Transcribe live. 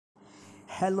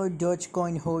Hello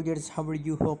Dogecoin holders, how are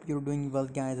you? Hope you're doing well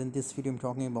guys. In this video I'm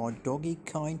talking about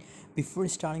Dogecoin. Before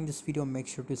starting this video, make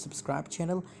sure to subscribe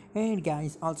channel, and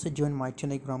guys also join my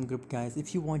Telegram group guys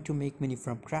if you want to make money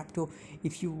from crypto.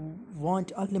 If you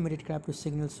want unlimited crypto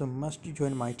signals, so must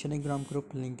join my Telegram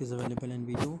group. Link is available in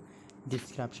video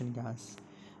description guys.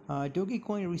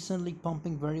 Dogecoin recently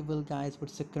pumping very well guys.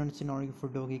 What's the current scenario for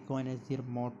Dogecoin? Is there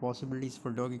more possibilities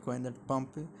for Dogecoin that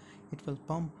it will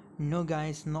pump? No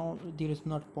guys, no, there is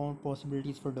not more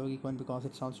possibilities for Dogecoin because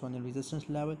it's also on a resistance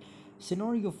level.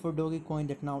 Scenario for Dogecoin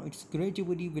that now its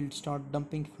gradually will start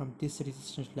dumping from this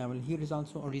resistance level. Here is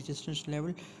also a resistance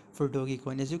level for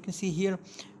Dogecoin. As you can see here,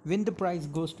 when the price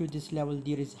goes to this level,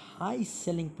 there is high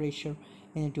selling pressure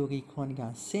in a Dogecoin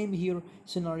guys. Same here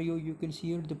scenario, you can see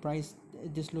here the price.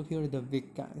 Just look here the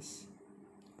wick guys.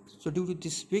 So due to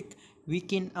this wick, we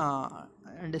can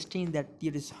understand that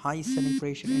there is high selling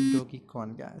pressure in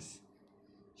Dogecoin guys.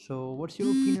 So what's your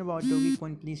opinion about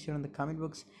Dogecoin? Please share in the comment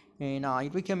box, and I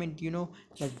recommend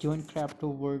that join Crypto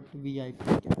World VIP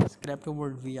guys. Crypto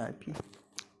World VIP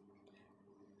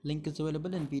link is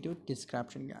available in video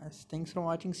description guys. Thanks for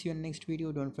watching. See you in the next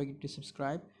video. Don't forget to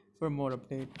subscribe for more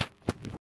update.